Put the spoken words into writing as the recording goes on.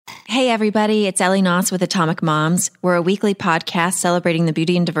Hey everybody, it's Ellie Noss with Atomic Moms. We're a weekly podcast celebrating the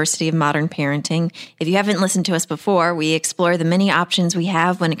beauty and diversity of modern parenting. If you haven't listened to us before, we explore the many options we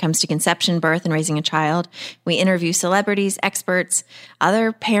have when it comes to conception, birth, and raising a child. We interview celebrities, experts,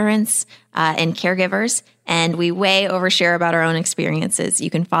 other parents, and caregivers, and we way overshare about our own experiences. You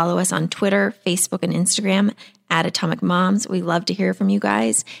can follow us on Twitter, Facebook, and Instagram at Atomic Moms. We love to hear from you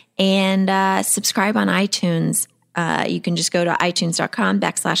guys. And subscribe on iTunes. You can just go to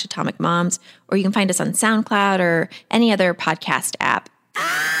itunes.com/Atomic Moms, or you can find us on SoundCloud or any other podcast app.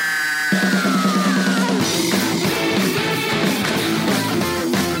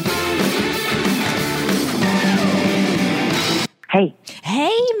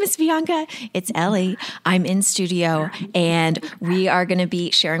 Hey, Miss Bianca, it's Ellie. I'm in studio, and we are going to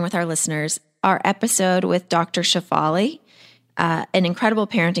be sharing with our listeners our episode with Dr. Shefali, an incredible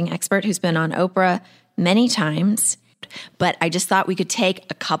parenting expert who's been on Oprah many times, but I just thought we could take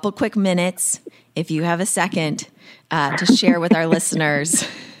a couple quick minutes, if you have a second, to share with our listeners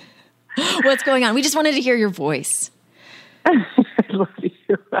what's going on. We just wanted to hear your voice. I love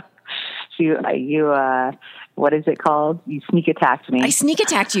you. What is it called? You sneak attacked me. I sneak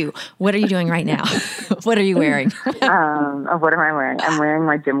attacked you. What are you doing right now? What are you wearing? What am I wearing? I'm wearing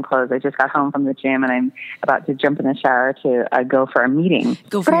my gym clothes. I just got home from the gym and I'm about to jump in the shower to go for a meeting.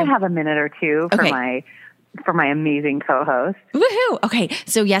 I have a minute or two for my amazing co-host. Woohoo! Okay,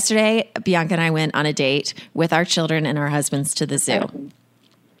 so yesterday, Bianca and I went on a date with our children and our husbands to the zoo.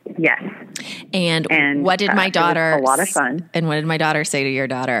 Yes. And what did my daughter? It was a lot of fun. And what did my daughter say to your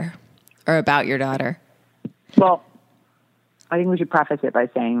daughter, or about your daughter? Well, I think we should preface it by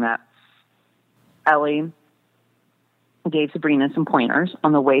saying that Ellie gave Sabrina some pointers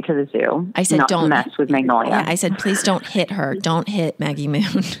on the way to the zoo. I said, not don't to mess with Magnolia. Yeah, I said, please don't hit her. Don't hit Maggie Moon.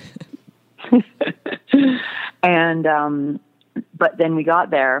 And, but then we got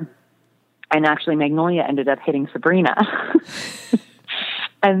there and actually Magnolia ended up hitting Sabrina.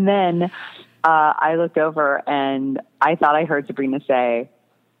 And then, I looked over and I thought I heard Sabrina say,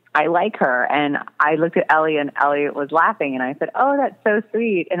 I like her. And I looked at Ellie and Ellie was laughing and I said, oh, that's so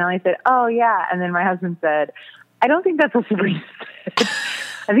sweet. And Ellie said, oh yeah. And then my husband said, I don't think that's what Sabrina said.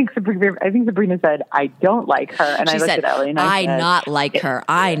 I think Sabrina said, I don't like her. And she I looked said, at Ellie and I said, not like her.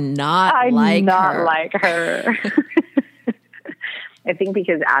 I not like her. I think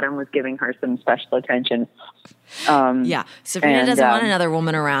because Adam was giving her some special attention. Yeah. Sabrina doesn't want another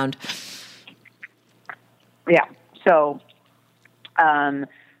woman around. Yeah. So,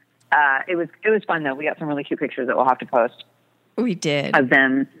 it was fun though. We got some really cute pictures that we'll have to post. We did. Of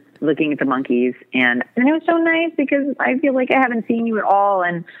them looking at the monkeys, and it was so nice because I feel like I haven't seen you at all,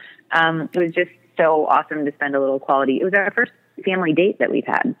 and it was just so awesome to spend a little quality. It was our first family date that we've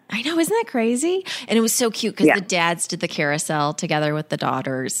had. I know, isn't that crazy? And it was so cute because the dads did the carousel together with the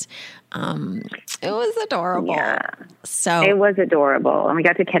daughters. It was adorable. Yeah. So it was adorable, and we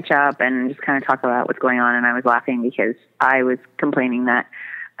got to catch up and just kind of talk about what's going on. And I was laughing because I was complaining that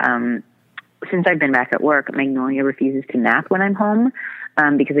since I've been back at work, Magnolia refuses to nap when I'm home.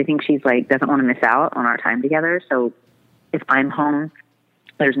 Because I think she's doesn't want to miss out on our time together. So if I'm home,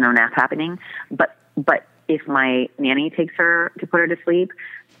 there's no nap happening. But if my nanny takes her to put her to sleep,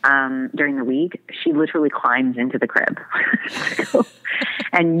 during the week, she literally climbs into the crib.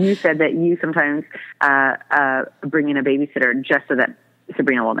 And you said that you sometimes, bring in a babysitter just so that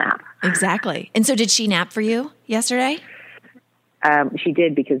Sabrina will nap. Exactly. And so did she nap for you yesterday? She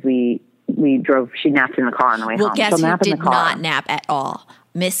did because we drove, she napped in the car on the way home. Well, guess who did not nap at all?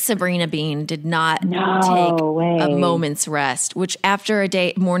 Miss Sabrina Bean did not take a moment's rest, which after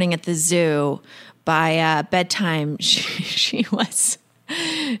a morning at the zoo, by bedtime, she was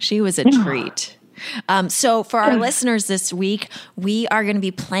a treat. So for our listeners this week, we are going to be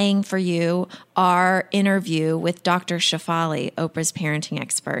playing for you our interview with Dr. Shefali, Oprah's parenting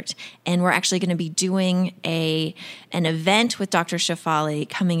expert. And we're actually going to be doing an event with Dr. Shefali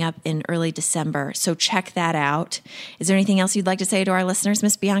coming up in early December. So check that out. Is there anything else you'd like to say to our listeners,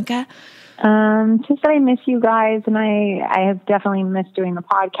 Miss Bianca? Just that I miss you guys, and I have definitely missed doing the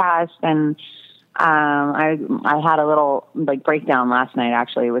podcast, and I had a little breakdown last night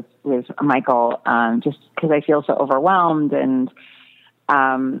actually with Michael, just because I feel so overwhelmed and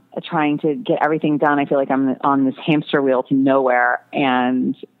trying to get everything done. I feel like I'm on this hamster wheel to nowhere,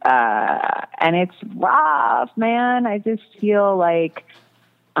 and it's rough, man. I just feel like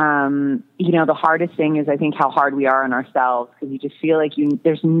the hardest thing is I think how hard we are on ourselves, because you just feel like you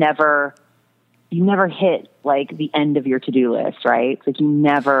never hit the end of your to-do list, right? It's you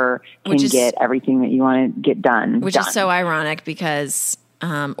never can get everything that you want to get done. Which is so ironic because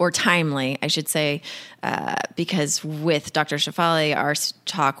or timely, I should say, because with Dr. Shefali, our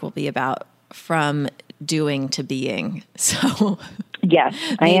talk will be about from doing to being. So yes,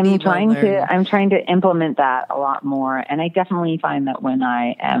 I'm trying to implement that a lot more. And I definitely find that when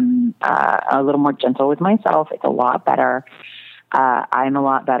I am a little more gentle with myself, it's a lot better. I'm a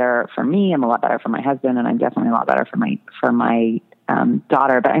lot better for me. I'm a lot better for my husband, and I'm definitely a lot better for my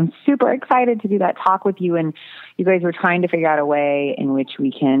daughter. But I'm super excited to do that talk with you. And you guys were trying to figure out a way in which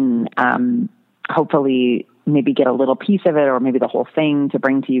we can hopefully maybe get a little piece of it or maybe the whole thing to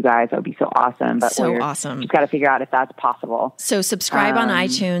bring to you guys. That would be so awesome. But awesome. Just got to figure out if that's possible. So subscribe on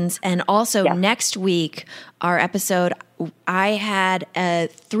iTunes. And also next week, our episode, I had a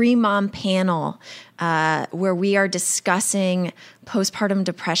 3-mom panel where we are discussing postpartum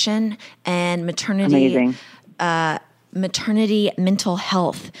depression and maternity. Amazing. Maternity mental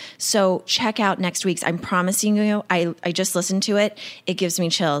health. So check out next week's. I'm promising you, I just listened to it. It gives me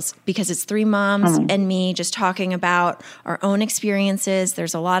chills because it's 3 moms and me just talking about our own experiences.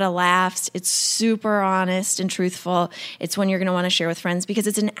 There's a lot of laughs. It's super honest and truthful. It's one you're going to want to share with friends because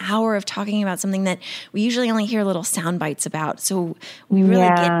it's an hour of talking about something that we usually only hear little sound bites about. So we really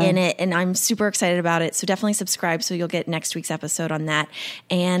get in it, and I'm super excited about it. So definitely subscribe so you'll get next week's episode on that.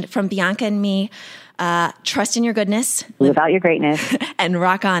 And from Bianca and me, trust in your goodness. Live out your greatness. And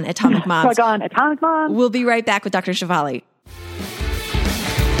rock on, Atomic Moms. Rock on, Atomic Moms. We'll be right back with Dr. Shefali.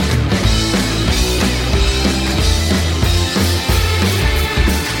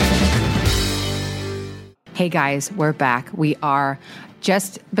 Hey guys, we're back. We are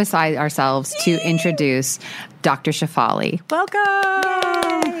just beside ourselves to introduce Dr. Shefali.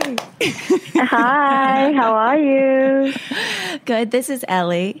 Welcome. Hi, how are you? Good. This is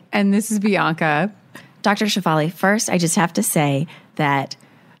Ellie. And this is Bianca. Dr. Shefali, first, I just have to say that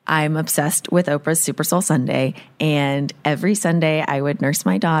I'm obsessed with Oprah's Super Soul Sunday, and every Sunday I would nurse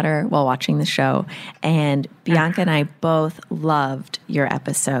my daughter while watching the show, and Bianca and I both loved your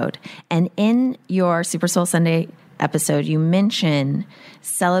episode. And in your Super Soul Sunday episode, you mention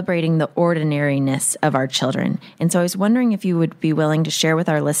celebrating the ordinariness of our children. And so I was wondering if you would be willing to share with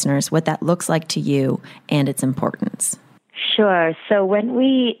our listeners what that looks like to you and its importance. Sure. So when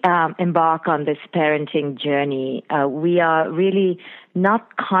we embark on this parenting journey, we are really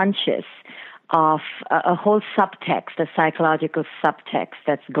not conscious of a whole subtext, a psychological subtext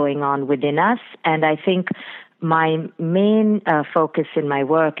that's going on within us. And I think my main focus in my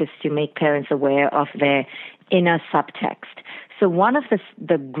work is to make parents aware of their inner subtext. So one of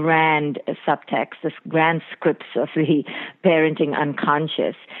the grand subtext, this grand scripts of the parenting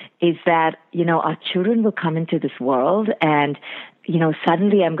unconscious is that, our children will come into this world and,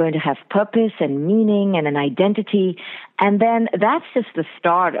 suddenly I'm going to have purpose and meaning and an identity. And then that's just the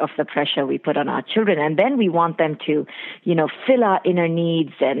start of the pressure we put on our children. And then we want them to, fill our inner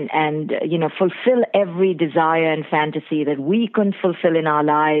needs and fulfill every desire and fantasy that we couldn't fulfill in our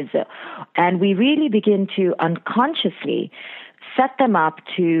lives. And we really begin to unconsciously set them up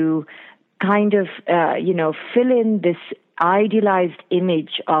to kind of, fill in this idealized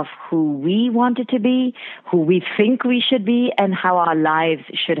image of who we wanted to be, who we think we should be, and how our lives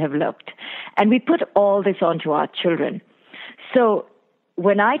should have looked. And we put all this onto our children. So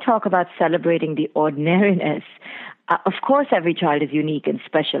when I talk about celebrating the ordinariness, of course, every child is unique and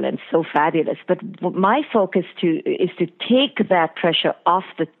special and so fabulous, but my focus is to take that pressure off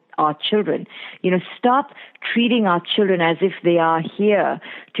our children. Stop treating our children as if they are here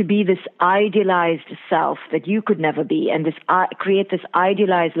to be this idealized self that you could never be, and create this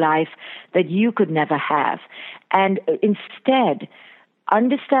idealized life that you could never have. And instead,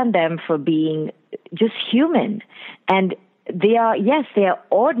 understand them for being just human. And they are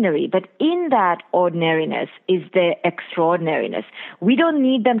ordinary, but in that ordinariness is their extraordinariness. We don't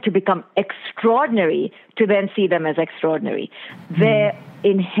need them to become extraordinary to then see them as extraordinary. Their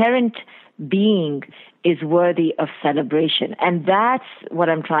inherent being is worthy of celebration. And that's what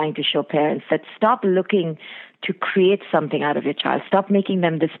I'm trying to show parents, that stop looking to create something out of your child. Stop making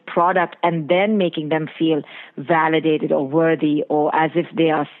them this product and then making them feel validated or worthy or as if they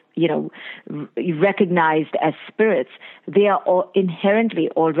are, recognized as spirits. They are all inherently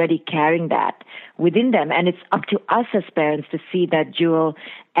already carrying that within them. And it's up to us as parents to see that jewel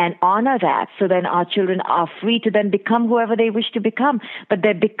and honor that. So then our children are free to then become whoever they wish to become. But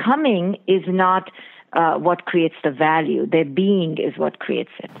their becoming is not what creates the value. Their being is what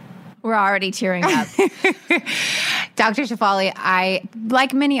creates it. We're already tearing up. Dr. Shefali, I,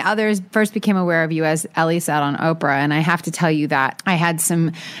 like many others, first became aware of you, as Ellie said, on Oprah. And I have to tell you that I had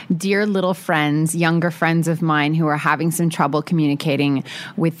some dear little friends, younger friends of mine, who were having some trouble communicating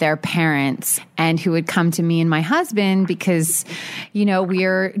with their parents. and who would come to me and my husband because,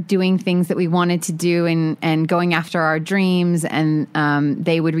 we're doing things that we wanted to do and going after our dreams. And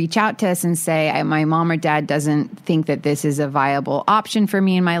they would reach out to us and say, my mom or dad doesn't think that this is a viable option for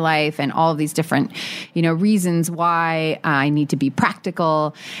me in my life, and all of these different, reasons why I need to be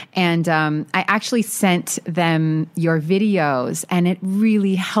practical. And I actually sent them your videos, and it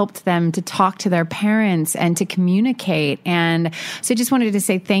really helped them to talk to their parents and to communicate. And so I just wanted to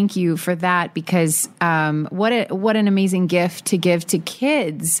say thank you for that, because what an amazing gift to give to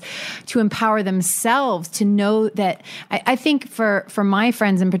kids, to empower themselves, to know that I think for my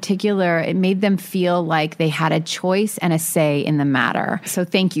friends in particular, it made them feel like they had a choice and a say in the matter. So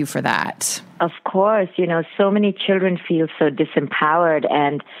thank you for that. Of course, so many children feel so disempowered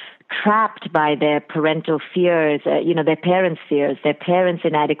and trapped by their parental fears, their parents' fears, their parents'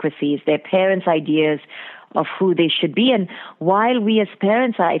 inadequacies, their parents' ideas of who they should be. And while we as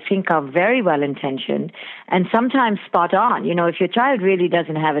parents, I think, are very well-intentioned and sometimes spot on, if your child really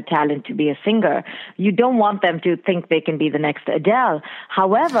doesn't have a talent to be a singer, you don't want them to think they can be the next Adele.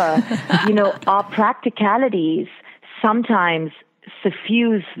 However, our practicalities sometimes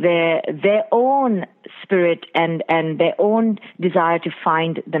suffuse their own spirit and their own desire to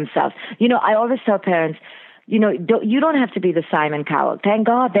find themselves. I always tell parents, you don't have to be the Simon Cowell. Thank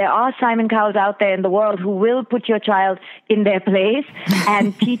God there are Simon Cowells out there in the world who will put your child in their place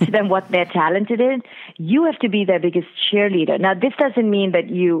and teach them what they're talented in. You have to be their biggest cheerleader. Now, this doesn't mean that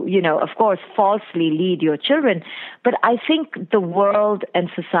you of course, falsely lead your children, but I think the world and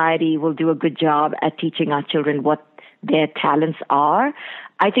society will do a good job at teaching our children what their talents are.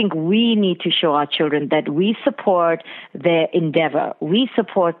 I think we need to show our children that we support their endeavor, we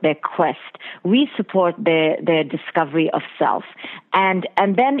support their quest, we support their discovery of self. And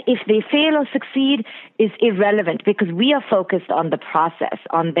then if they fail or succeed is irrelevant, because we are focused on the process,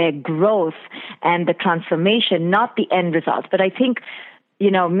 on their growth and the transformation, not the end result. But I think,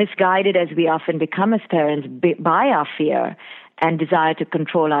 misguided as we often become as parents by our fear and desire to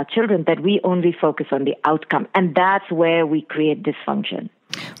control our children, that we only focus on the outcome. And that's where we create dysfunction.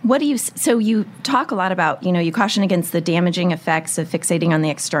 So you talk a lot about, you caution against the damaging effects of fixating on the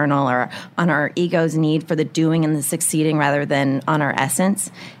external or on our ego's need for the doing and the succeeding rather than on our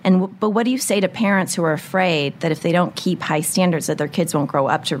essence. But what do you say to parents who are afraid that if they don't keep high standards, that their kids won't grow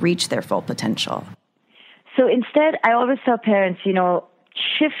up to reach their full potential? So instead, I always tell parents,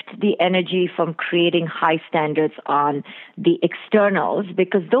 shift the energy from creating high standards on the externals,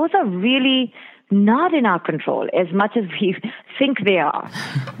 because those are really not in our control as much as we think they are.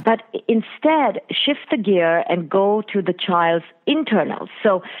 But instead, shift the gear and go to the child's internals.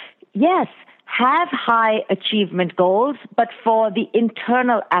 So, yes, have high achievement goals, but for the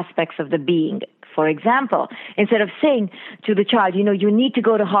internal aspects of the being. For example, instead of saying to the child, you need to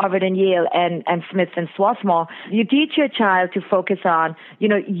go to Harvard and Yale and Smith and Swarthmore, you teach your child to focus on,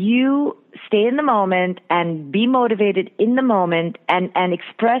 you stay in the moment and be motivated in the moment and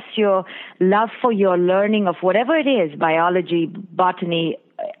express your love for your learning of whatever it is, biology, botany,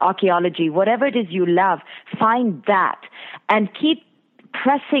 archaeology, whatever it is you love, find that and keep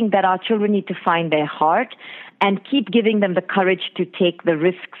pressing that our children need to find their heart and keep giving them the courage to take the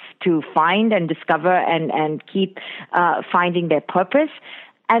risks to find and discover and keep finding their purpose.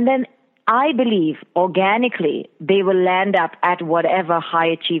 And then I believe organically they will land up at whatever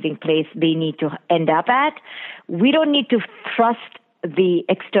high achieving place they need to end up at. We don't need to thrust the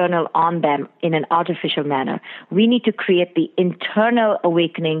external on them in an artificial manner. We need to create the internal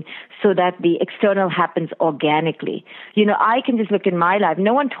awakening so that the external happens organically. I can just look in my life.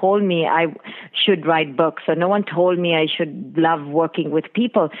 No one told me I should write books, or no one told me I should love working with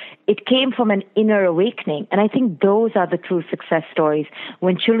people. It came from an inner awakening. And I think those are the true success stories,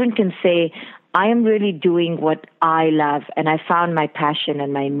 when children can say, I am really doing what I love, and I found my passion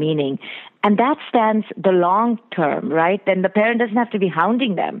and my meaning. And that stands the long term, right? Then the parent doesn't have to be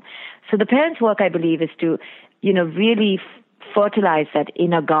hounding them. So the parent's work, I believe, is to, really fertilize that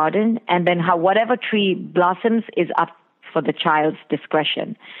inner garden, and then whatever tree blossoms is up for the child's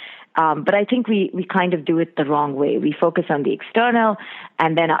discretion. But I think we kind of do it the wrong way. We focus on the external,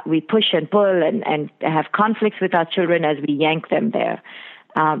 and then we push and pull and have conflicts with our children as we yank them there.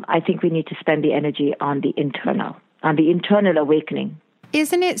 I think we need to spend the energy on the internal awakening.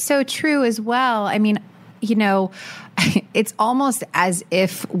 Isn't it so true as well? I mean, it's almost as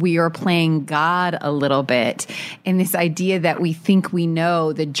if we are playing God a little bit in this idea that we think we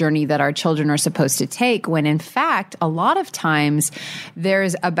know the journey that our children are supposed to take, when in fact, a lot of times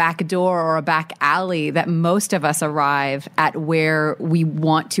there's a back door or a back alley that most of us arrive at where we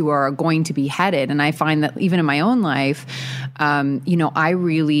want to or are going to be headed. And I find that even in my own life,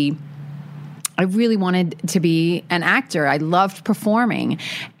 I really wanted to be an actor. I loved performing.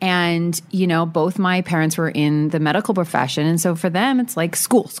 And, you know, both my parents were in the medical profession. And so for them, it's like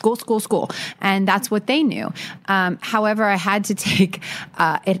school. And that's what they knew. However, I had to take,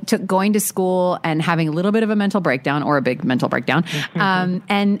 it took going to school and having a little bit of a mental breakdown or a big mental breakdown.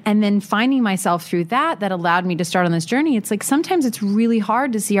 And then finding myself through that allowed me to start on this journey. It's like sometimes it's really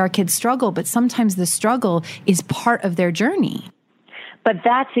hard to see our kids struggle, but sometimes the struggle is part of their journey. But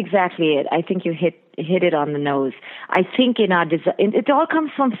that's exactly it. I think you hit it on the nose. I think in our it all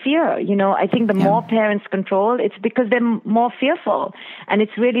comes from fear. You know, I think the more parents control, it's because they're more fearful, and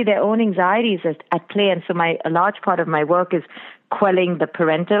it's really their own anxieties at play. And so a large part of my work is quelling the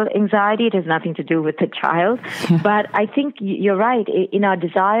parental anxiety. It has nothing to do with the child. But I think you're right. In our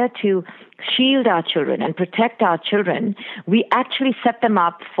desire to shield our children and protect our children, we actually set them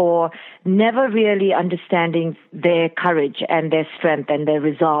up for never really understanding their courage and their strength and their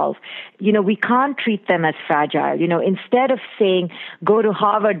resolve. You know, we can't treat them as fragile. You know, instead of saying, go to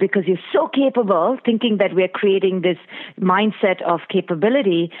Harvard because you're so capable, thinking that we're creating this mindset of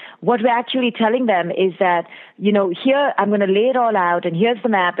capability, what we're actually telling them is that, you know, here, I'm going to lay it all out, and here's the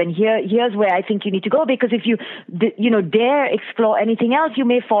map, and here's where I think you need to go, because if you, dare explore anything else, you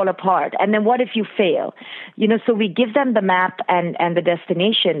may fall apart. And then what if you fail? You know, so we give them the map and the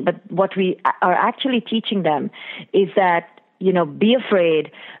destination, but what we are actually teaching them is that, you know, be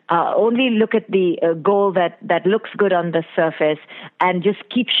afraid, only look at the goal that looks good on the surface and just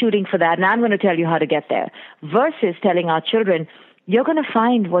keep shooting for that. And I'm going to tell you how to get there, versus telling our children, you're going to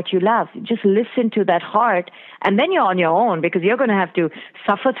find what you love. Just listen to that heart, and then you're on your own, because you're going to have to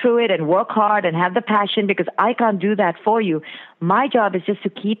suffer through it and work hard and have the passion, because I can't do that for you. My job is just to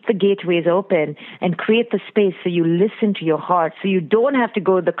keep the gateways open and create the space so you listen to your heart, so you don't have to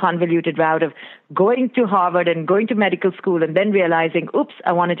go the convoluted route of going to Harvard and going to medical school and then realizing, oops,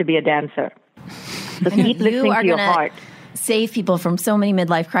 I wanted to be a dancer. So keep listening to your heart. Save people from so many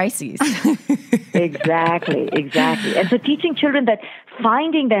midlife crises. Exactly. And so teaching children that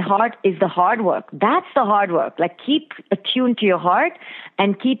finding their heart is the hard work. That's the hard work. Like, keep attuned to your heart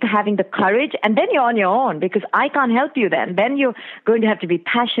and keep having the courage, and then you're on your own, because I can't help you then. Then you're going to have to be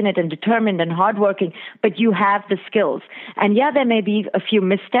passionate and determined and hardworking, but you have the skills. And yeah, there may be a few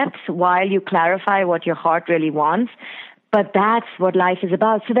missteps while you clarify what your heart really wants, but that's what life is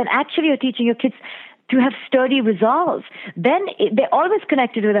about. So then actually you're teaching your kids to have sturdy resolve. Then they're always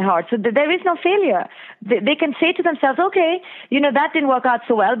connected with the heart. So there is no failure. They can say to themselves, okay, that didn't work out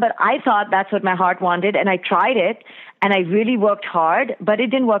so well, but I thought that's what my heart wanted, and I tried it, and I really worked hard, but it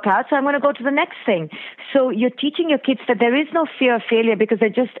didn't work out, so I'm going to go to the next thing. So you're teaching your kids that there is no fear of failure, because they're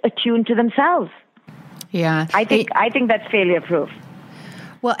just attuned to themselves. Yeah. I think that's failure proof.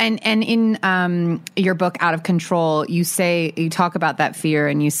 Well, and in your book, Out of Control, you talk about that fear,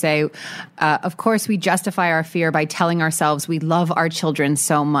 and you say, of course, we justify our fear by telling ourselves we love our children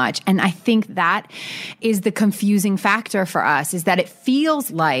so much. And I think that is the confusing factor for us, is that it feels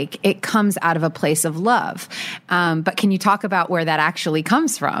like it comes out of a place of love. But can you talk about where that actually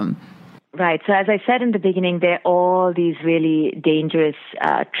comes from? Right. So as I said in the beginning, there are all these really dangerous,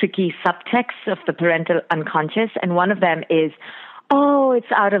 tricky subtexts of the parental unconscious. And one of them is, oh, it's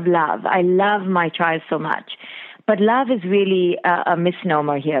out of love. I love my child so much. But love is really a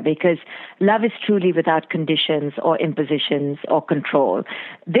misnomer here, because love is truly without conditions or impositions or control.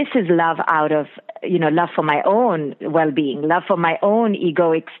 This is love out of, love for my own well-being, love for my own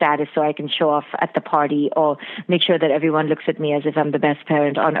egoic status, so I can show off at the party or make sure that everyone looks at me as if I'm the best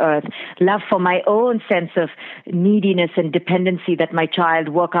parent on earth. Love for my own sense of neediness and dependency, that my child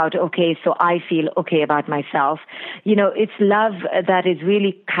work out okay so I feel okay about myself. It's love that is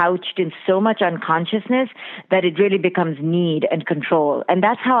really couched in so much unconsciousness that it really becomes need and control. And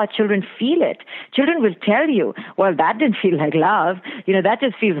that's how our children feel it. Children will tell you, well, that didn't feel like love. That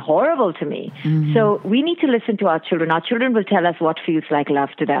just feels horrible to me. Mm-hmm. So we need to listen to our children. Our children will tell us what feels like love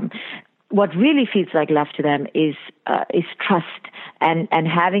to them. What really feels like love to them is trust, and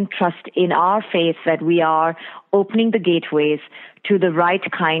having trust in our faith that we are opening the gateways to the right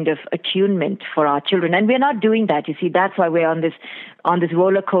kind of attunement for our children. And we're not doing that. You see, that's why we're on this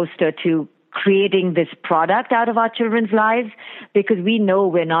roller coaster to creating this product out of our children's lives, because we know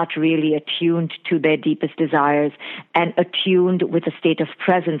we're not really attuned to their deepest desires and attuned with a state of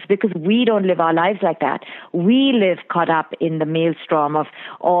presence, because we don't live our lives like that. We live caught up in the maelstrom of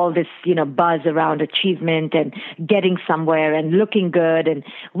all this, buzz around achievement and getting somewhere and looking good, and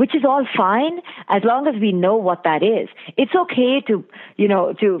which is all fine as long as we know what that is. It's okay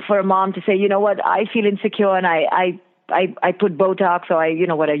for a mom to say, you know what, I feel insecure and I put Botox, or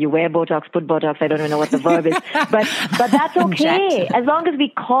you wear Botox, put Botox. I don't even know what the verb is, but that's okay. As long as we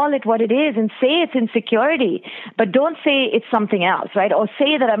call it what it is and say it's insecurity, but don't say it's something else, right? Or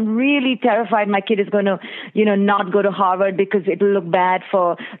say that I'm really terrified my kid is going to, not go to Harvard because it'll look bad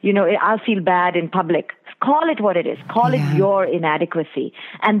for, I'll feel bad in public. Call it what it is. Call it your inadequacy.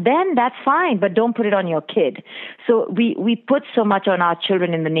 And then that's fine, but don't put it on your kid. So we put so much on our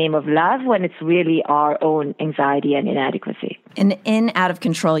children in the name of love when it's really our own anxiety and inadequacy. In Out of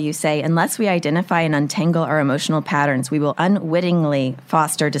Control, you say, unless we identify and untangle our emotional patterns, we will unwittingly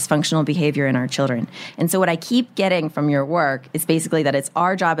foster dysfunctional behavior in our children. And so what I keep getting from your work is basically that it's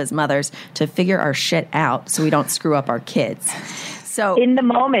our job as mothers to figure our shit out so we don't screw up our kids. So in the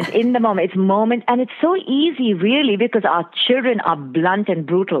moment, it's moment, and it's so easy, really, because our children are blunt and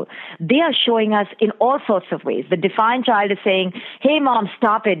brutal. They are showing us in all sorts of ways. The defiant child is saying, "Hey, mom,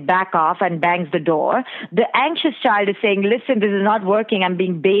 stop it, back off," and bangs the door. The anxious child is saying, "Listen, this is not working. I'm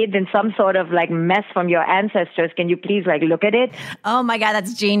being bathed in some sort of mess from your ancestors. Can you please look at it?" Oh my God,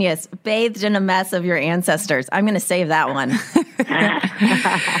 that's genius. Bathed in a mess of your ancestors. I'm going to save that one.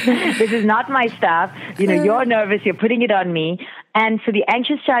 This is not my stuff. You're nervous. You're putting it on me. And so the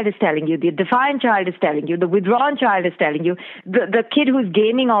anxious child is telling you, the defiant child is telling you, the withdrawn child is telling you, the kid who's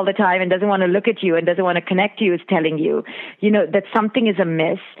gaming all the time and doesn't want to look at you and doesn't want to connect to you is telling you, that something is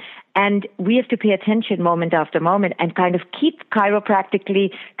amiss. And we have to pay attention moment after moment and kind of keep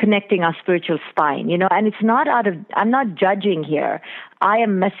chiropractically connecting our spiritual spine, and it's not I'm not judging here. I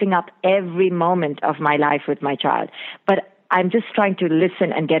am messing up every moment of my life with my child. But I'm just trying to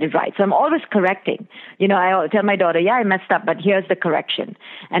listen and get it right. So I'm always correcting. I tell my daughter, I messed up, but here's the correction.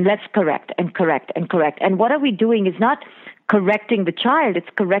 And let's correct and correct and correct. And what are we doing is not correcting the child, it's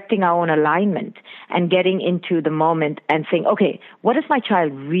correcting our own alignment and getting into the moment and saying, okay, what does my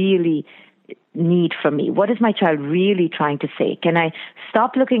child really need from me? What is my child really trying to say? Can I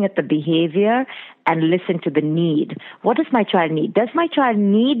stop looking at the behavior and listen to the need? What does my child need? Does my child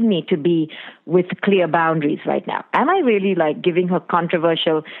need me to be with clear boundaries right now? Am I really giving her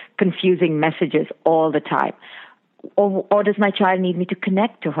controversial, confusing messages all the time? Or does my child need me to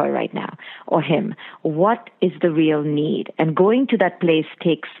connect to her right now, or him? What is the real need? And going to that place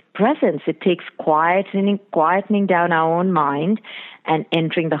takes presence. It takes quietening down our own mind and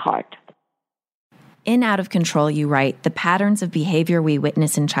entering the heart. In Out of Control, you write, the patterns of behavior we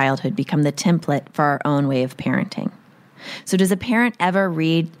witness in childhood become the template for our own way of parenting. So does a parent ever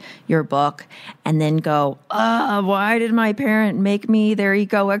read your book and then go, why did my parent make me their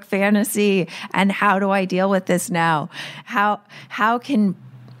egoic fantasy? And how do I deal with this now? How can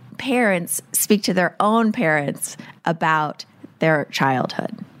parents speak to their own parents about their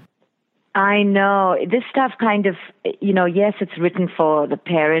childhood? I know. This stuff kind of, yes, it's written for the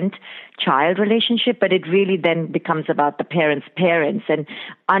parent-child relationship, but it really then becomes about the parents' parents and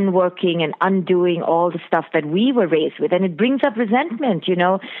unworking and undoing all the stuff that we were raised with. And it brings up resentment,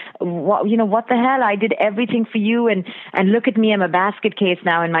 what the hell? I did everything for you, and look at me, I'm a basket case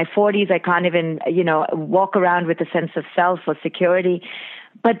now. In my 40s, I can't even, walk around with a sense of self or security.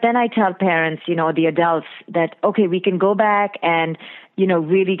 But then I tell parents, the adults, that, okay, we can go back and,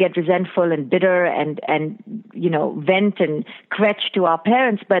 really get resentful and bitter and vent and kvetch to our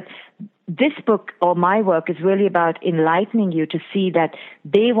parents. But this book, or my work, is really about enlightening you to see that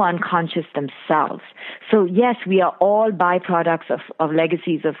they were unconscious themselves. So yes, we are all byproducts of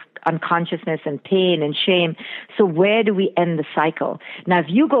legacies of unconsciousness and pain and shame. So where do we end the cycle? Now, if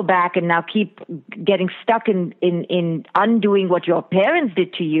you go back and now keep getting stuck in undoing what your parents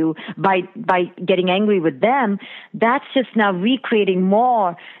did to you by getting angry with them, that's just now recreating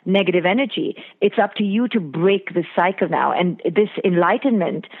more negative energy. It's up to you to break this cycle now. And this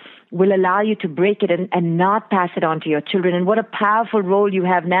enlightenment will allow you to break it and not pass it on to your children. And what a powerful role you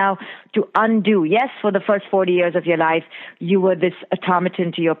have now to undo. Yes, for the first 40 years of your life, you were this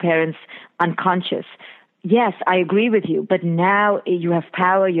automaton to your parents' unconscious. Yes, I agree with you, but now you have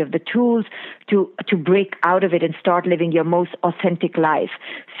power, you have the tools to break out of it and start living your most authentic life.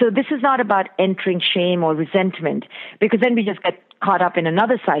 So this is not about entering shame or resentment, because then we just get caught up in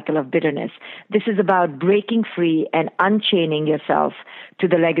another cycle of bitterness. This is about breaking free and unchaining yourself to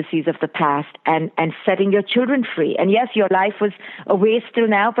the legacies of the past and setting your children free. And yes, your life was a waste till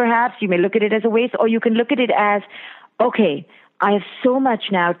now, perhaps. You may look at it as a waste, or you can look at it as, okay, I have so much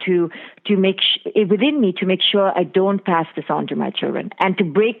now to make within me to make sure I don't pass this on to my children, and to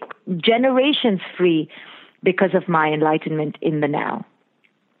break generations free because of my enlightenment in the now.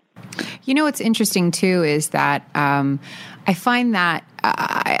 What's interesting too is that I find that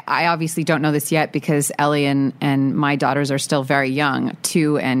I obviously don't know this yet because Ellie and my daughters are still very young,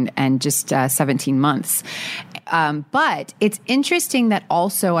 2 and just 17 months. But it's interesting that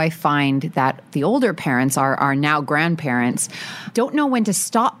also I find that the older parents are now grandparents don't know when to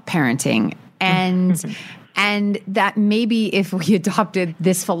stop parenting. And that maybe if we adopted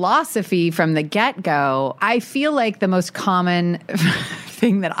this philosophy from the get-go, I feel like the most common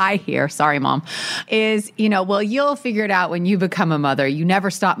thing that I hear, sorry, Mom, is, well, you'll figure it out when you become a mother. You never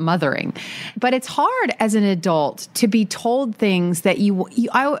stop mothering. But it's hard as an adult to be told things that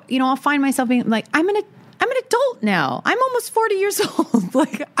I'll find myself being like, I'm an adult now. I'm almost 40 years old.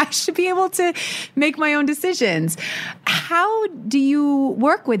 Like, I should be able to make my own decisions. How do you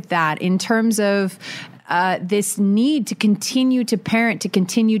work with that in terms of this need to continue to parent, to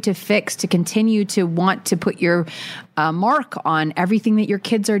continue to fix, to continue to want to put your mark on everything that your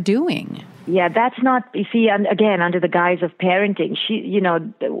kids are doing? Yeah, that's not, you see, and again, under the guise of parenting,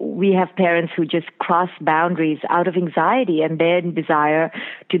 we have parents who just cross boundaries out of anxiety and their desire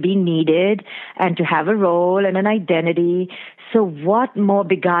to be needed and to have a role and an identity. So what more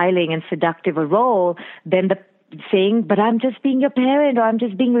beguiling and seductive a role than the saying, but I'm just being your parent, or I'm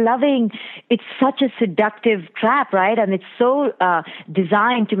just being loving. It's such a seductive trap, right? And it's so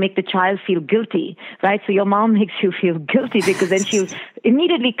designed to make the child feel guilty, right? So your mom makes you feel guilty because then she'll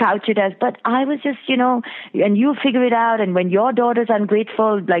immediately couch it as, but I was just, and you figure it out. And when your daughter's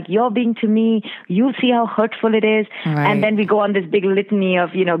ungrateful, like you're being to me, you see how hurtful it is. Right. And then we go on this big litany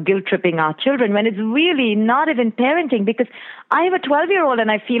of, guilt tripping our children when it's really not even parenting, because I have a 12-year-old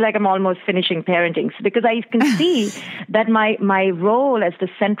and I feel like I'm almost finishing parenting because I can see that my role as the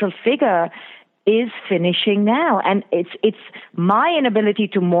central figure is finishing now. And it's my inability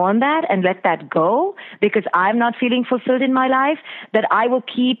to mourn that and let that go because I'm not feeling fulfilled in my life that I will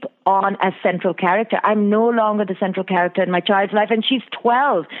keep on as central character. I'm no longer the central character in my child's life, and she's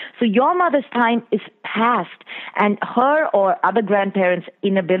 12. So your mother's time is past, and her or other grandparents'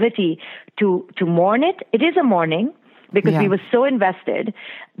 inability to mourn it is a mourning, because we were so invested,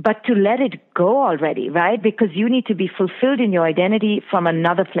 but to let it go already, right? Because you need to be fulfilled in your identity from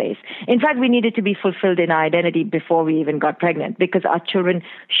another place. In fact, we needed to be fulfilled in our identity before we even got pregnant, because our children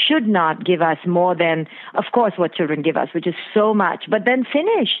should not give us more than, of course, what children give us, which is so much, but then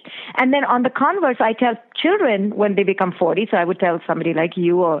finished. And then on the converse, I tell children when they become 40, so I would tell somebody like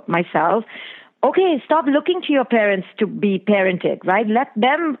you or myself, okay, stop looking to your parents to be parented, right? Let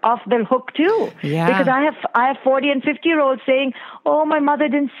them off the hook too. Yeah. Because I have 40 and 50-year-olds saying, oh, my mother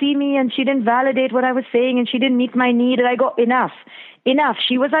didn't see me and she didn't validate what I was saying and she didn't meet my need. And I go, enough.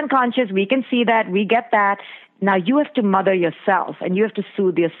 She was unconscious. We can see that. We get that. Now you have to mother yourself and you have to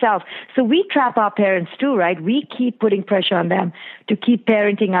soothe yourself. So we trap our parents too, right? We keep putting pressure on them to keep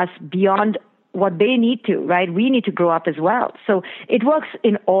parenting us beyond what they need to, right? We need to grow up as well. So it works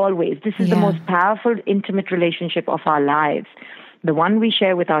in all ways. This is the most powerful, intimate relationship of our lives. The one we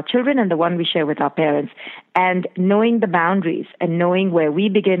share with our children and the one we share with our parents. And knowing the boundaries and knowing where we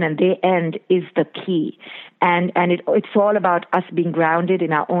begin and they end is the key. And it's all about us being grounded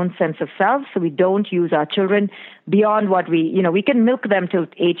in our own sense of self, so we don't use our children beyond what we can milk them till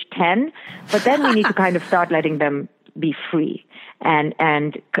age 10, but then we need to kind of start letting them be free and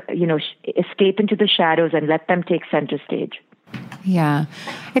escape into the shadows and let them take center stage. Yeah.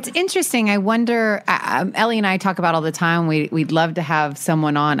 It's interesting. I wonder, Ellie and I talk about all the time, we'd love to have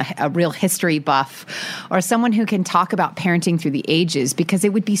someone on, a real history buff or someone who can talk about parenting through the ages, because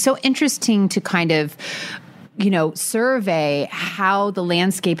it would be so interesting to kind of survey how the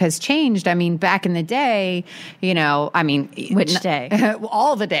landscape has changed. I mean, back in the day, which day?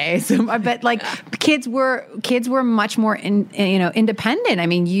 All the days. But like kids were much more independent. I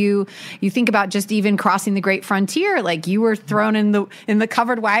mean, you think about just even crossing the Great Frontier, like you were thrown in the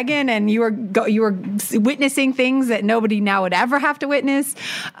covered wagon and you were witnessing things that nobody now would ever have to witness.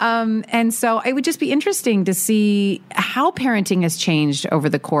 And so it would just be interesting to see how parenting has changed over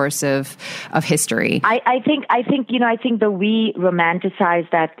the course of history. I think that we romanticize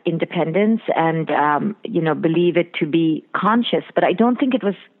that independence and, believe it to be conscious, but I don't think it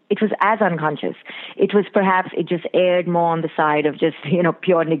was as unconscious. It was perhaps, it just aired more on the side of just,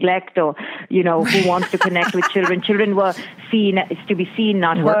 pure neglect or, who wants to connect with children. Children were seen, to be seen,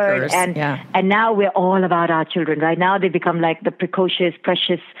 not heard. And now we're all about our children, right? Now they become like the precocious,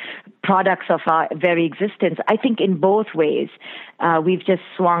 precious products of our very existence. I think in both ways, we've just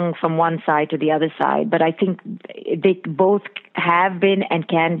swung from one side to the other side. But I think they both have been and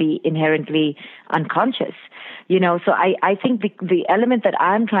can be inherently unconscious. So I think the element that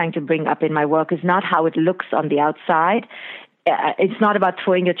I'm trying to bring up in my work is not how it looks on the outside. It's not about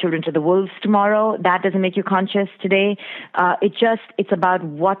throwing your children to the wolves tomorrow. That doesn't make you conscious today. It's about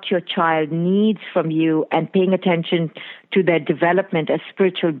what your child needs from you and paying attention to their development as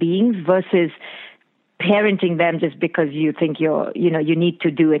spiritual beings versus parenting them just because you think you need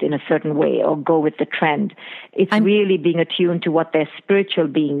to do it in a certain way or go with the trend. It's really being attuned to what their spiritual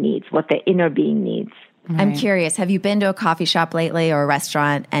being needs, what their inner being needs. Right. I'm curious, have you been to a coffee shop lately or a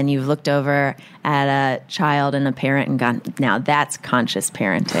restaurant and you've looked over at a child and a parent and gone, now that's conscious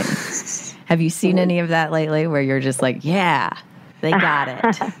parenting? Have you seen any of that lately where you're just like, yeah, they got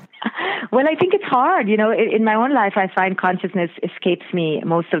it? Well, I think it's hard. In my own life, I find consciousness escapes me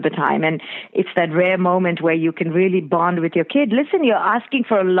most of the time. And it's that rare moment where you can really bond with your kid. Listen, you're asking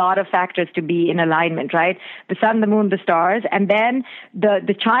for a lot of factors to be in alignment, right? The sun, the moon, the stars. And then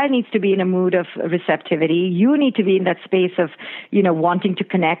the child needs to be in a mood of receptivity. You need to be in that space of, wanting to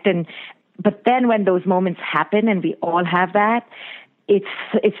connect. But then when those moments happen, and we all have that,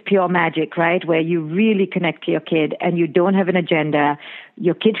 it's pure magic, right? Where you really connect to your kid and you don't have an agenda.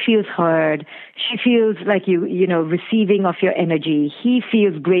 Your kid feels heard. She feels like receiving of your energy. He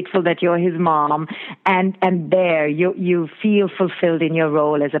feels grateful that you're his mom. And there you feel fulfilled in your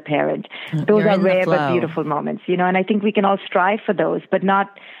role as a parent. Those are rare but beautiful moments, and I think we can all strive for those, but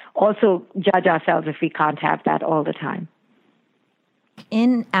not also judge ourselves if we can't have that all the time.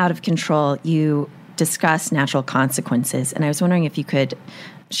 In Out of Control, you discuss natural consequences. And I was wondering if you could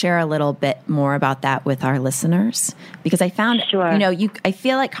share a little bit more about that with our listeners, because I found, I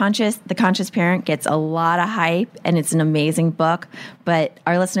feel like The Conscious Parent gets a lot of hype and it's an amazing book, but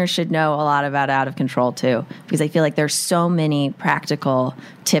our listeners should know a lot about Out of Control too, because I feel like there's so many practical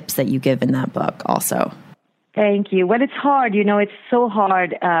tips that you give in that book also. Thank you. Well, it's hard. It's so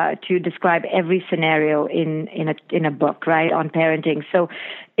hard to describe every scenario in a book, right, on parenting. So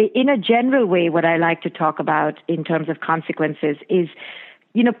in a general way, what I like to talk about in terms of consequences is,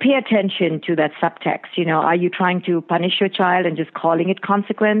 pay attention to that subtext. Are you trying to punish your child and just calling it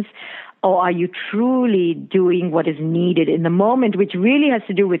consequence? Or are you truly doing what is needed in the moment, which really has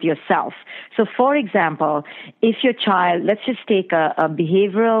to do with yourself? So, for example, if your child, let's just take a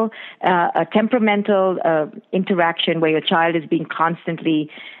behavioral, a temperamental interaction where your child is being constantly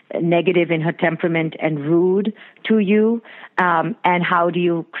negative in her temperament and rude to you, and how do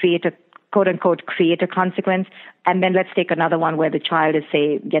you create a quote-unquote create a consequence? And then let's take another one where the child is,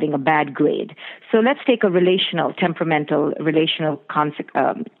 say, getting a bad grade. So let's take a temperamental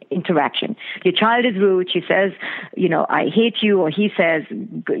interaction. Your child is rude. She says, I hate you. Or he says,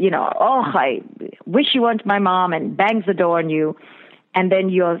 I wish you weren't my mom, and bangs the door on you. And then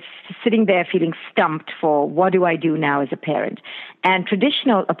you're sitting there feeling stumped for what do I do now as a parent? And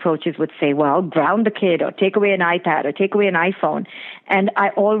traditional approaches would say, well, ground the kid or take away an iPad or take away an iPhone. And I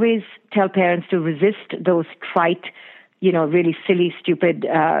always tell parents to resist those trite, really silly, stupid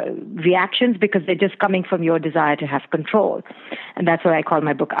reactions, because they're just coming from your desire to have control. And that's what I call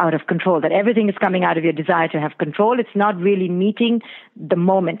my book, Out of Control, that everything is coming out of your desire to have control. It's not really meeting the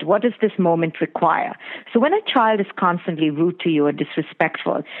moment. What does this moment require? So when a child is constantly rude to you or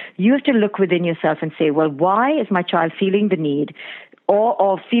disrespectful, you have to look within yourself and say, well, why is my child feeling the need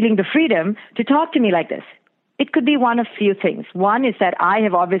or feeling the freedom to talk to me like this? It could be one of few things. One is that I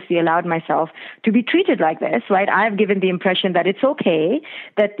have obviously allowed myself to be treated like this, right? I have given the impression that it's okay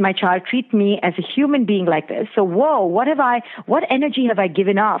that my child treat me as a human being like this. So, what energy have I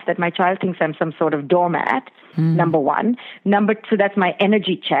given off that my child thinks I'm some sort of doormat? Number one. Number two, that's my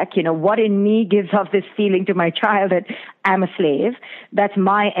energy check. What in me gives off this feeling to my child that I'm a slave? That's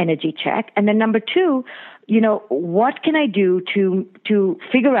my energy check. And then number two, what can I do to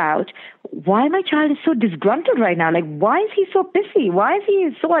figure out why my child is so disgruntled right now? Like, why is he so pissy? Why is he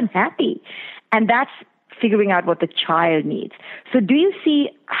so unhappy? And that's figuring out what the child needs. So do you see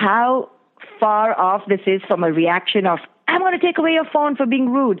how far off this is from a reaction of, I'm going to take away your phone for being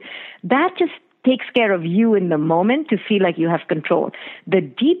rude? That just takes care of you in the moment to feel like you have control. The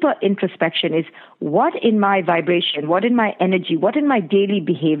deeper introspection is what in my vibration, what in my energy, what in my daily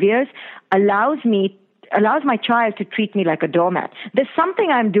behaviors allows my child to treat me like a doormat. There's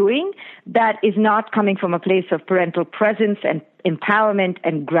something I'm doing that is not coming from a place of parental presence and empowerment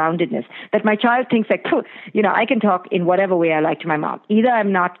and groundedness, that my child thinks like, I can talk in whatever way I like to my mom. Either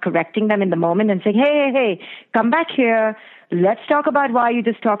I'm not correcting them in the moment and saying, hey, come back here. Let's talk about why you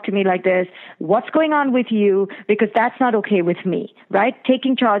just talked to me like this. What's going on with you? Because that's not okay with me, right?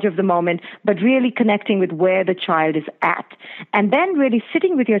 Taking charge of the moment, but really connecting with where the child is at. And then really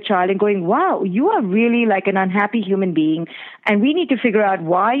sitting with your child and going, wow, you are really like an unhappy human being. And we need to figure out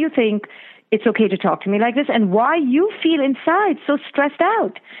why you think it's okay to talk to me like this and why you feel inside so stressed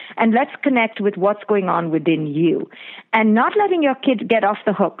out. And let's connect with what's going on within you and not letting your kid get off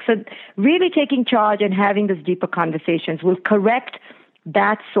the hook. So really taking charge and having these deeper conversations will correct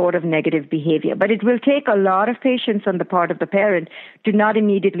that sort of negative behavior. But it will take a lot of patience on the part of the parent to not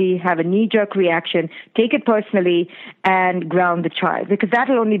immediately have a knee-jerk reaction, take it personally, and ground the child, because that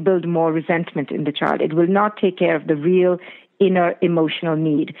will only build more resentment in the child. It will not take care of the real inner emotional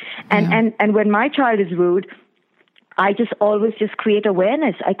need. And when my child is rude, I just always just create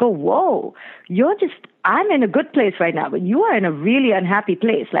awareness. I go, whoa, I'm in a good place right now, but you are in a really unhappy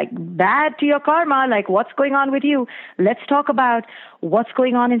place, like bad to your karma, like what's going on with you? Let's talk about what's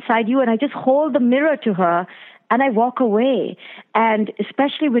going on inside you. And I just hold the mirror to her and I walk away. And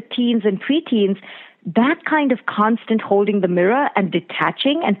especially with teens and preteens, that kind of constant holding the mirror and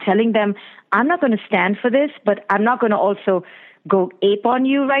detaching and telling them, I'm not going to stand for this, but I'm not going to also go ape on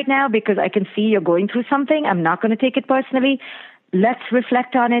you right now because I can see you're going through something. I'm not going to take it personally. Let's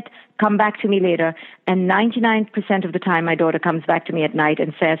reflect on it. Come back to me later. And 99% of the time, my daughter comes back to me at night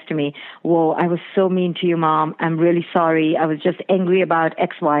and says to me, whoa, I was so mean to you, Mom. I'm really sorry. I was just angry about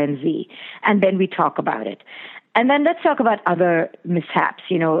X, Y, and Z. And then we talk about it. And then let's talk about other mishaps.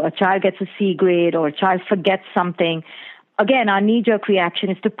 You know, a child gets a C grade or a child forgets something. Again, our knee-jerk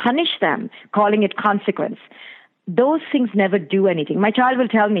reaction is to punish them, calling it consequence. Those things never do anything. My child will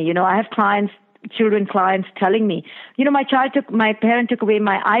tell me, you know, I have children clients telling me, you know, my parent took away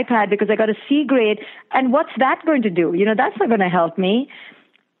my iPad because I got a C grade, and what's that going to do? You know, that's not going to help me.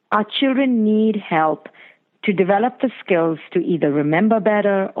 Our children need help to develop the skills to either remember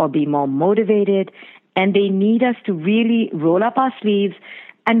better or be more motivated, and they need us to really roll up our sleeves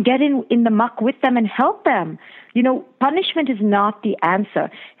and get in the muck with them and help them. You know, punishment is not the answer.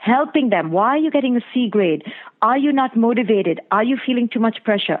 Helping them. Why are you getting a C grade? Are you not motivated? Are you feeling too much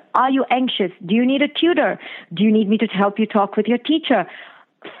pressure? Are you anxious? Do you need a tutor? Do you need me to help you talk with your teacher?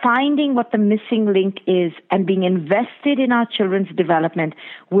 Finding what the missing link is and being invested in our children's development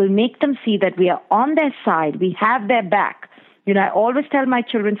will make them see that we are on their side. We have their back. You know, I always tell my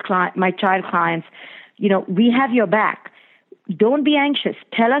child clients, you know, we have your back. Don't be anxious.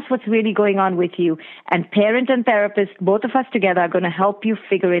 Tell us what's really going on with you. And parent and therapist, both of us together, are going to help you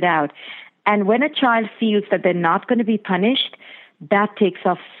figure it out. And when a child feels that they're not going to be punished, that takes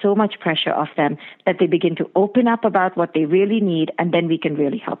off so much pressure off them that they begin to open up about what they really need, and then we can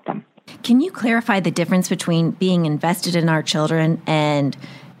really help them. Can you clarify the difference between being invested in our children and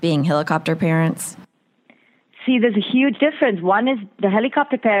being helicopter parents? See, there's a huge difference. One is the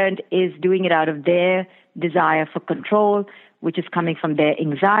helicopter parent is doing it out of their desire for control, which is coming from their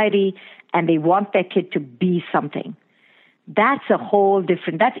anxiety, and they want their kid to be something. That's a whole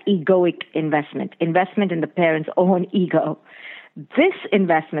different, that's egoic investment in the parent's own ego. This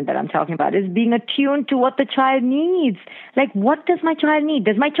investment that I'm talking about is being attuned to what the child needs. Like, what does my child need?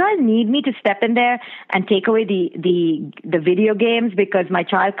 Does my child need me to step in there and take away the video games because my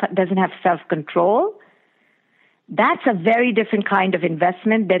child doesn't have self-control? That's a very different kind of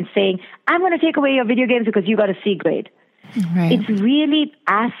investment than saying, I'm going to take away your video games because you got a C grade. Right. It's really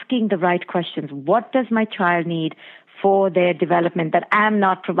asking the right questions. What does my child need for their development that I'm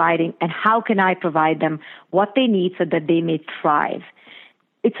not providing, and how can I provide them what they need so that they may thrive?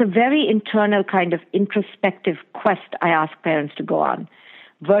 It's a very internal kind of introspective quest I ask parents to go on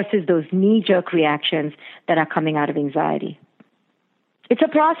versus those knee-jerk reactions that are coming out of anxiety. It's a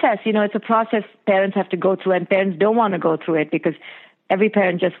process, you know, it's a process parents have to go through, and parents don't want to go through it because every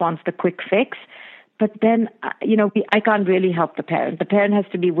parent just wants the quick fix. But then, you know, I can't really help the parent. The parent has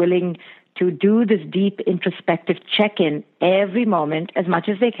to be willing to do this deep introspective check-in every moment as much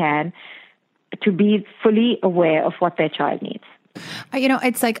as they can to be fully aware of what their child needs. You know,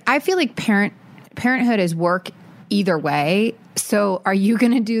 it's like, I feel like parenthood is work either way. So are you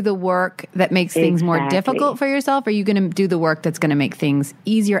going to do the work that makes things more difficult for yourself? Or are you going to do the work that's going to make things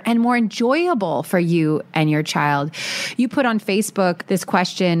easier and more enjoyable for you and your child? You put on Facebook this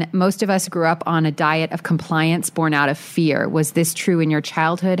question, most of us grew up on a diet of compliance born out of fear. Was this true in your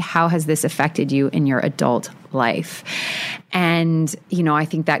childhood? How has this affected you in your adult life? And, you know, I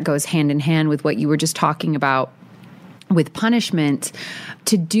think that goes hand in hand with what you were just talking about with punishment.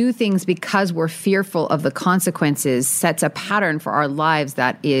 To do things because we're fearful of the consequences sets a pattern for our lives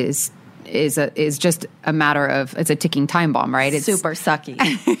that is just a matter of, it's a ticking time bomb, right? It's super sucky.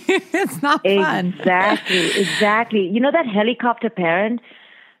 It's not fun. Exactly. You know, that helicopter parent,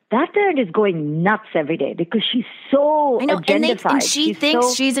 that parent is going nuts every day because she's so agenda-fied. And she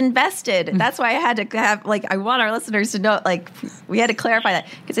thinks she's invested. That's why I had to have, like, I want our listeners to know, like, we had to clarify that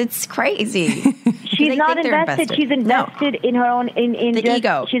because it's crazy. She's not invested. She's invested in her own, in the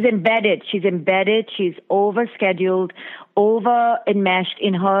ego. She's embedded. She's overscheduled, over-enmeshed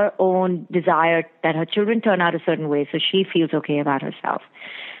in her own desire that her children turn out a certain way so she feels okay about herself.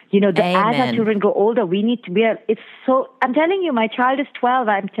 As our children grow older, we need to I'm telling you, my child is 12.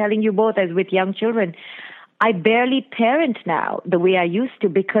 I'm telling you both, as with young children, I barely parent now the way I used to,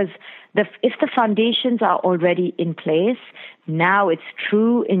 because if the foundations are already in place, now it's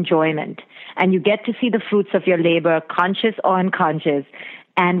true enjoyment. And you get to see the fruits of your labor, conscious or unconscious.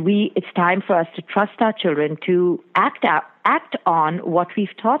 And it's time for us to trust our children to act on what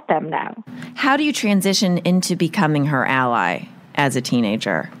we've taught them now. How do you transition into becoming her ally as a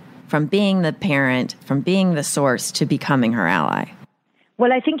teenager? From being the parent, from being the source, to becoming her ally?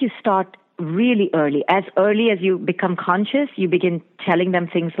 Well, I think you start really early. As early as you become conscious, you begin telling them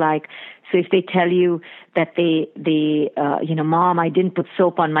things like, so if they tell you that Mom, I didn't put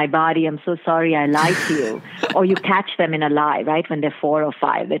soap on my body, I'm so sorry, I lied to you. Or you catch them in a lie, right? When they're 4 or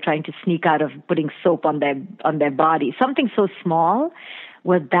 5, they're trying to sneak out of putting soap on their body. Something so small,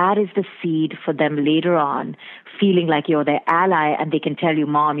 well, that is the seed for them later on, feeling like you're their ally, and they can tell you,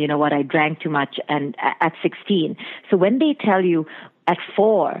 Mom, you know what, I drank too much, and at 16. So when they tell you at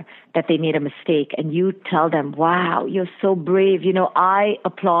 4 that they made a mistake, and you tell them, wow, you're so brave. I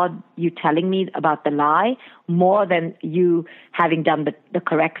applaud you telling me about the lie more than you having done the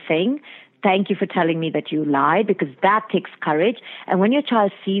correct thing. Thank you for telling me that you lied, because that takes courage. And when your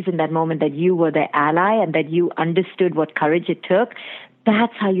child sees in that moment that you were their ally and that you understood what courage it took,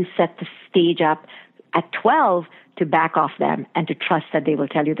 that's how you set the stage up at 12 to back off them and to trust that they will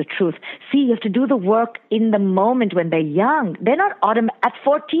tell you the truth. See, you have to do the work in the moment when they're young. They're not at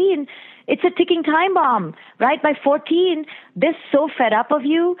 14. It's a ticking time bomb, right? By 14, they're so fed up of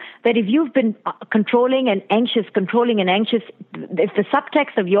you that if you've been controlling and anxious, if the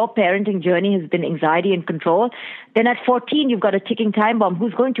subtext of your parenting journey has been anxiety and control, then at 14, you've got a ticking time bomb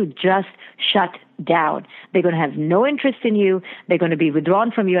who's going to just shut down. They're going to have no interest in you. They're going to be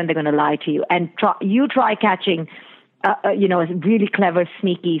withdrawn from you, and they're going to lie to you. And try catching, a really clever,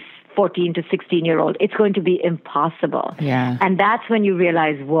 sneaky 14 to 16-year-old. It's going to be impossible. Yeah. And that's when you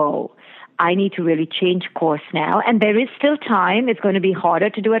realize, whoa, I need to really change course now. And there is still time. It's going to be harder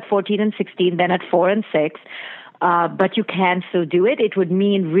to do at 14 and 16 than at 4 and 6. But you can still do it. It would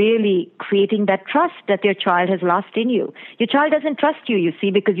mean really creating that trust that your child has lost in you. Your child doesn't trust you, you see,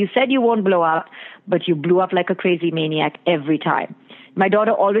 because you said you won't blow up, but you blew up like a crazy maniac every time. My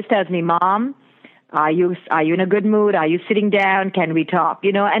daughter always tells me, Mom, are you in a good mood? Are you sitting down? Can we talk?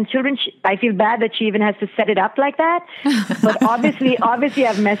 And children, I feel bad that she even has to set it up like that. But obviously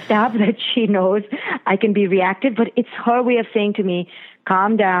I've messed up that she knows I can be reactive. But it's her way of saying to me,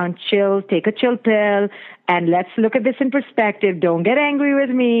 calm down, chill, take a chill pill, and let's look at this in perspective. Don't get angry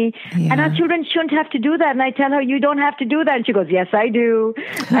with me. Yeah. And our children shouldn't have to do that. And I tell her, you don't have to do that. And she goes, yes, I do.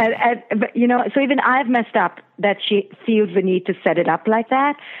 But, so even I've messed up that she feels the need to set it up like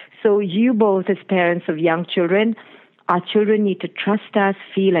that. So you both, as parents of young children, our children need to trust us,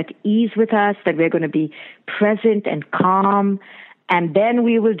 feel at ease with us, that we're going to be present and calm. And then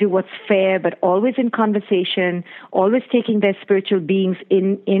we will do what's fair, but always in conversation, always taking their spiritual beings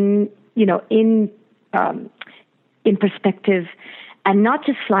in perspective, and not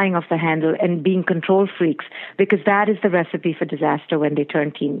just flying off the handle and being control freaks, because that is the recipe for disaster when they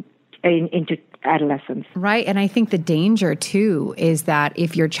turn into adolescence. Right. And I think the danger too is that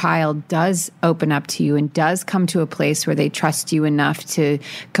if your child does open up to you and does come to a place where they trust you enough to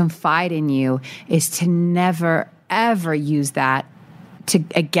confide in you, is to never, ever use that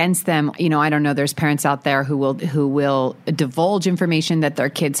against them. I don't know, there's parents out there who will divulge information that their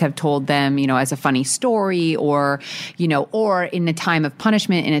kids have told them, as a funny story, or in a time of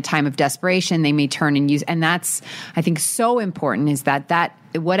punishment, in a time of desperation, they may turn and use. And that's, I think, so important, is that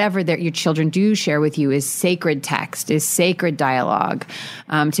whatever your children do share with you is sacred text, is sacred dialogue,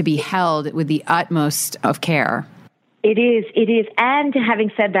 to be held with the utmost of care. It is. And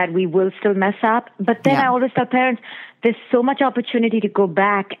having said that, we will still mess up. But then I always tell parents, there's so much opportunity to go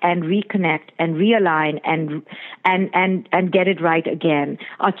back and reconnect and realign and get it right again.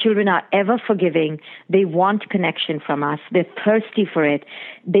 Our children are ever forgiving. They want connection from us. They're thirsty for it.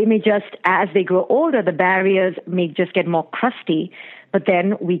 They may just, as they grow older, the barriers may just get more crusty. But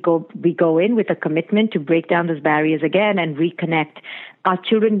then we go in with a commitment to break down those barriers again and reconnect. Our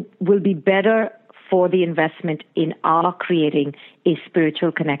children will be better for the investment in our creating a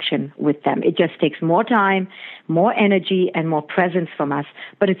spiritual connection with them. It just takes more time, more energy, and more presence from us,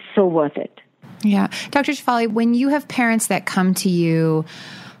 but it's so worth it. Yeah. Dr. Shefali, when you have parents that come to you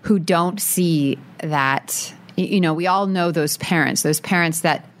who don't see that, we all know those parents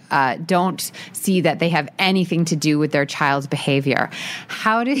that don't see that they have anything to do with their child's behavior.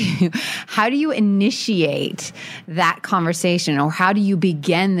 How do you initiate that conversation, or how do you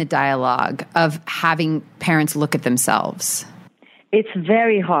begin the dialogue of having parents look at themselves? It's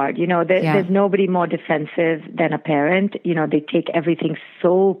very hard. There's nobody more defensive than a parent. They take everything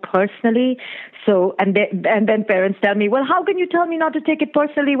so personally. So, and then parents tell me, well, how can you tell me not to take it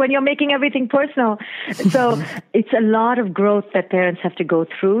personally when you're making everything personal? So it's a lot of growth that parents have to go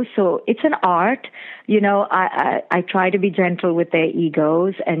through. So it's an art. I try to be gentle with their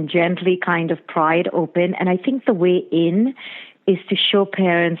egos and gently kind of pry it open. And I think the way in is to show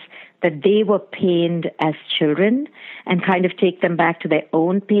parents that they were pained as children and kind of take them back to their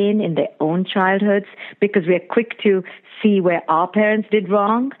own pain in their own childhoods, because we're quick to see where our parents did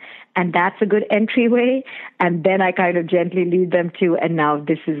wrong. And that's a good entryway. And then I kind of gently lead them to, and now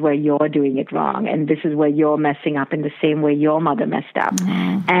this is where you're doing it wrong. And this is where you're messing up in the same way your mother messed up.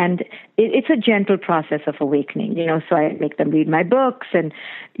 Mm-hmm. And it's a gentle process of awakening, so I make them read my books and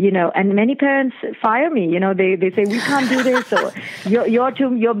many parents fire me, they say, we can't do this, or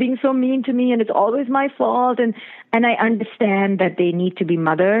you're being so mean to me and it's always my fault. And I understand that they need to be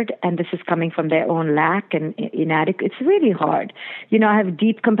mothered, and this is coming from their own lack and inadequate. It's really hard. I have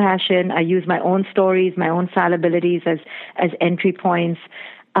deep compassion. I use my own stories, my own fallibilities as entry points.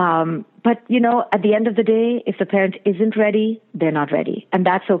 But at the end of the day, if the parent isn't ready, they're not ready, and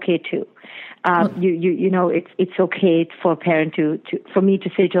that's okay too. It's okay for a parent for me to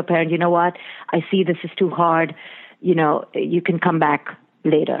say to a parent, you know what, I see this is too hard. You can come back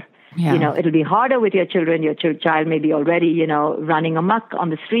later. Yeah. It'll be harder with your children. Your child may be already, running amok on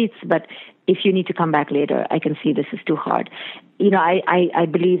the streets, but if you need to come back later, I can see this is too hard. I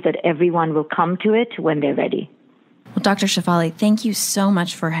believe that everyone will come to it when they're ready. Well, Dr. Shefali, thank you so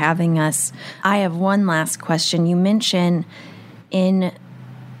much for having us. I have one last question. You mention in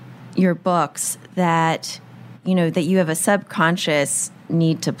your books that, that you have a subconscious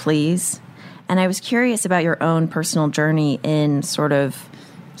need to please. And I was curious about your own personal journey in sort of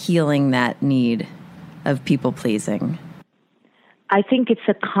healing that need of people pleasing. I think it's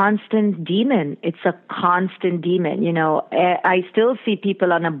a constant demon. I still see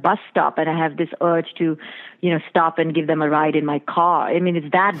people on a bus stop and I have this urge to, stop and give them a ride in my car. I mean,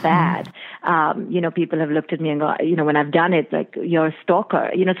 it's that bad. People have looked at me and go, when I've done it, like, you're a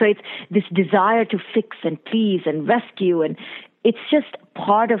stalker. So it's this desire to fix and please and rescue, and it's just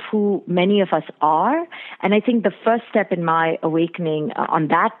part of who many of us are. And I think the first step in my awakening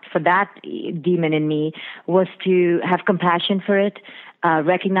for that demon in me was to have compassion for it,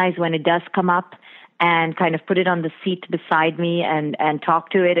 recognize when it does come up, and kind of put it on the seat beside me and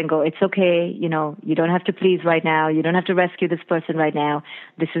talk to it and go, it's okay. You don't have to please right now. You don't have to rescue this person right now.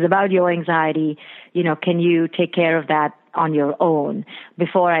 This is about your anxiety. Can you take care of that on your own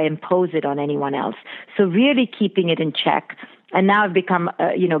before I impose it on anyone else? So really keeping it in check. And now I've become,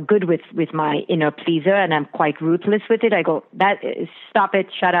 good with my inner pleaser, and I'm quite ruthless with it. I go, stop it,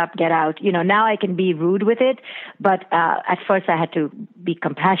 shut up, get out. Now I can be rude with it, but at first I had to be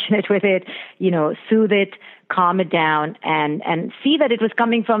compassionate with it, soothe it, calm it down, and see that it was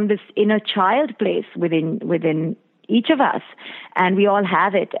coming from this inner child place within each of us, and we all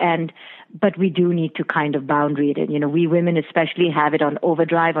have it. But we do need to kind of boundary it. We women especially have it on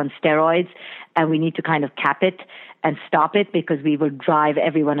overdrive, on steroids, and we need to kind of cap it and stop it, because we will drive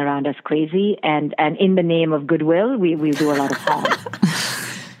everyone around us crazy. And in the name of goodwill, we'll do a lot of harm.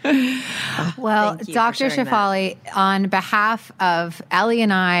 Well, Dr. Shefali, on behalf of Ellie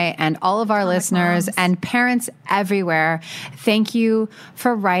and I and all of our listeners and parents everywhere, thank you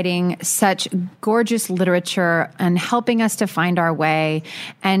for writing such gorgeous literature and helping us to find our way,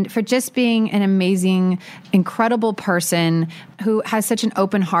 and for just being an amazing, incredible person who has such an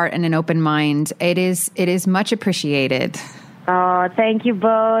open heart and an open mind. It is much appreciated. Oh, thank you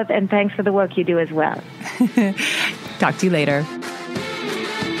both, and thanks for the work you do as well. Talk to you later.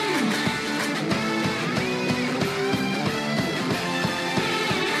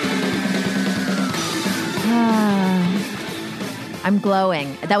 I'm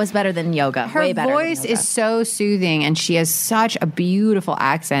glowing. That was better than yoga. Her voice is so soothing, and she has such a beautiful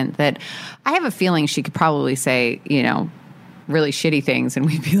accent that I have a feeling she could probably say, really shitty things, and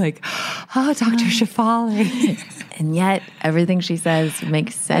we'd be like, oh, Dr. Shefali. And yet everything she says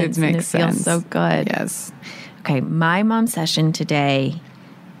makes sense. It feels so good. Yes. Okay, my mom session today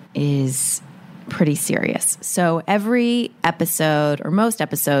is pretty serious. So every episode, or most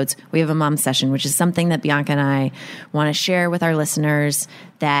episodes, we have a mom session, which is something that Bianca and I want to share with our listeners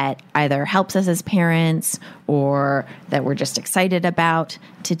that either helps us as parents or that we're just excited about.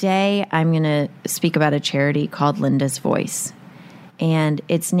 Today, I'm going to speak about a charity called Linda's Voice. And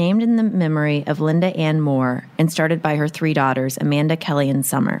it's named in the memory of Linda Ann Moore and started by her 3 daughters, Amanda, Kelly, and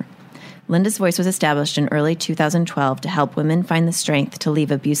Summer. Linda's Voice was established in early 2012 to help women find the strength to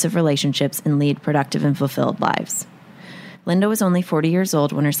leave abusive relationships and lead productive and fulfilled lives. Linda was only 40 years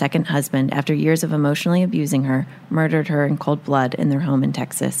old when her second husband, after years of emotionally abusing her, murdered her in cold blood in their home in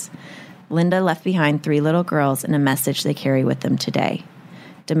Texas. Linda left behind 3 little girls and a message they carry with them today.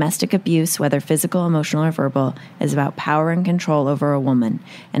 Domestic abuse, whether physical, emotional, or verbal, is about power and control over a woman,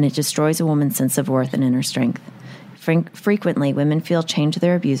 and it destroys a woman's sense of worth and inner strength. Frequently, women feel chained to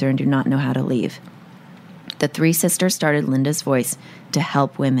their abuser and do not know how to leave. The 3 sisters started Linda's Voice to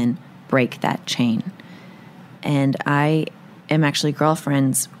help women break that chain. And I am actually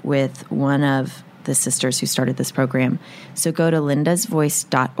girlfriends with one of the sisters who started this program. So go to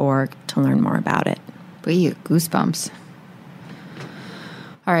lindasvoice.org to learn more about it. Goosebumps.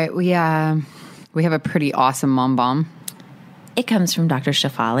 All right, we have a pretty awesome mom bomb. It comes from Dr.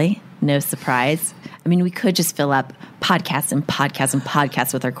 Shefali. No surprise. I mean, we could just fill up podcasts and podcasts and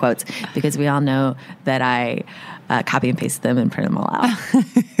podcasts with our quotes because we all know that I copy and paste them and print them all out.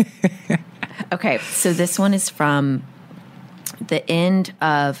 Okay, so this one is from the end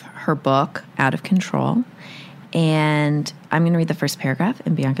of her book, Out of Control. And I'm going to read the first paragraph,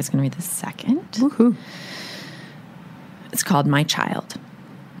 and Bianca's going to read the second. Woohoo. It's called My Child.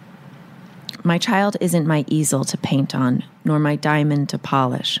 My child isn't my easel to paint on, nor my diamond to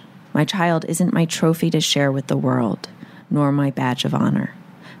polish. My child isn't my trophy to share with the world, nor my badge of honor.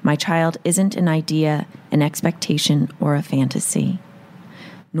 My child isn't an idea, an expectation, or a fantasy,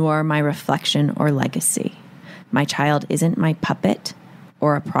 nor my reflection or legacy. My child isn't my puppet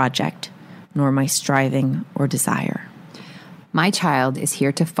or a project, nor my striving or desire. My child is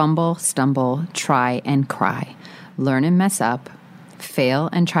here to fumble, stumble, try, and cry, learn and mess up, fail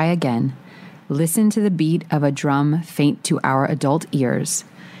and try again, listen to the beat of a drum faint to our adult ears,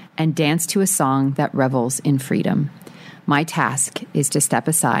 and dance to a song that revels in freedom. My task is to step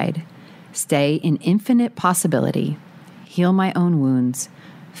aside, stay in infinite possibility, heal my own wounds,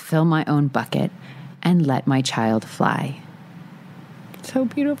 fill my own bucket, and let my child fly. So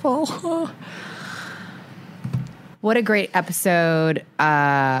beautiful. What a great episode, if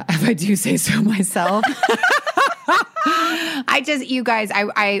I do say so myself. You guys,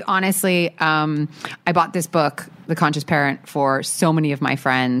 I honestly, I bought this book, The Conscious Parent, for so many of my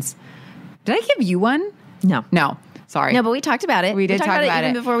friends. Did I give you one? No. Sorry. No, but we talked about it. We did talk about it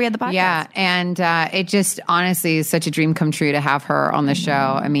even before we had the podcast. Yeah, and it just honestly is such a dream come true to have her on the show.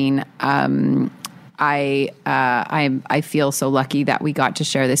 I mean, I feel so lucky that we got to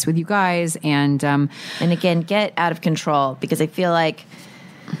share this with you guys. And again, get Out of Control, because I feel like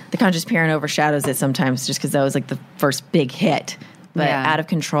The Conscious Parent overshadows it sometimes just because that was like the first big hit. But Out of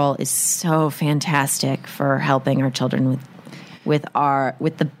Control is so fantastic for helping our children with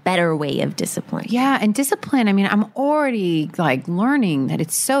the better way of discipline. Yeah, and discipline. I mean, I'm already like learning that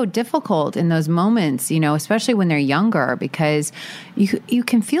it's so difficult in those moments, especially when they're younger, because you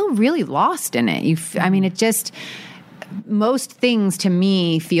can feel really lost in it. I mean, it just, most things to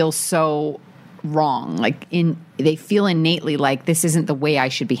me feel so wrong. Like they feel innately like this isn't the way I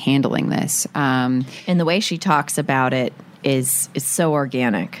should be handling this. And the way she talks about it is so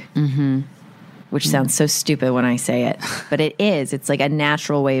organic. Mm-hmm. Which sounds so stupid when I say it, but it is. It's like a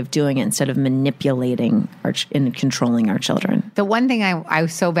natural way of doing it instead of manipulating and controlling our children. The one thing I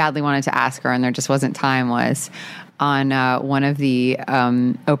so badly wanted to ask her, and there just wasn't time, was on one of the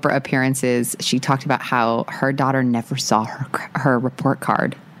Oprah appearances, she talked about how her daughter never saw her report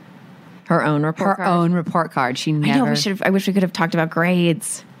card. Her own report card? Her own report card. She never... I know, I wish we could have talked about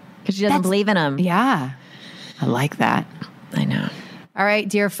grades, because she doesn't believe in them. Yeah. I like that. I know. All right,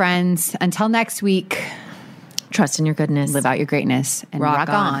 dear friends, until next week, trust in your goodness, live out your greatness, and rock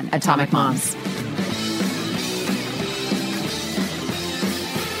on, Atomic Moms.